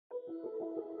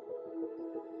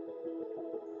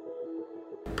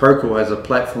Procore as a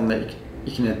platform that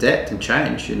you can adapt and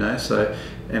change, you know. So,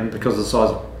 and because of the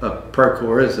size of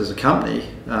Procore is as a company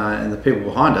and the people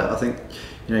behind it, I think,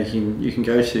 you know, you can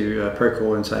go to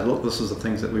Procore and say, look, this is the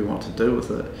things that we want to do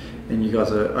with it, and you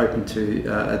guys are open to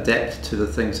adapt to the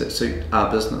things that suit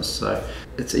our business. So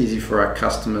it's easy for our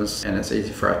customers and it's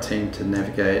easy for our team to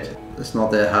navigate. It's not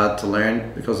that hard to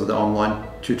learn because of the online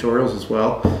tutorials as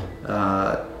well.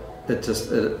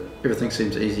 Everything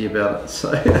seems easy about it,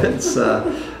 so it's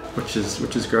which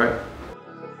is great.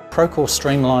 Procore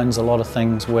streamlines a lot of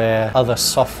things where other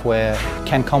software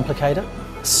can complicate it.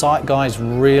 Site guys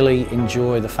really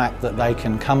enjoy the fact that they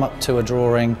can come up to a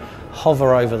drawing,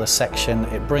 hover over the section,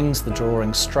 it brings the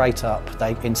drawing straight up.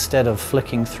 Instead of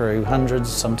flicking through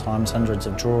sometimes hundreds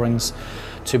of drawings,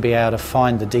 to be able to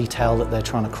find the detail that they're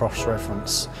trying to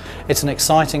cross-reference. It's an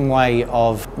exciting way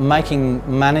of making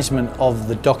management of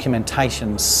the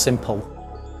documentation simple.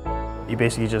 You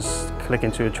basically just click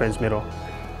into a transmittal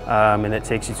and it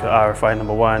takes you to RFI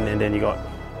number 1, and then you got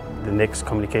the next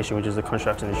communication, which is the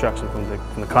construction instruction from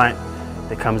the client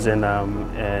that comes in,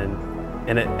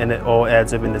 and it all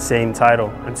adds up in the same title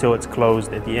until it's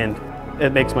closed at the end.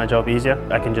 It makes my job easier.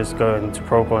 I can just go into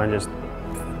Procore and just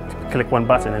click one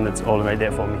button and it's all right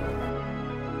there for me.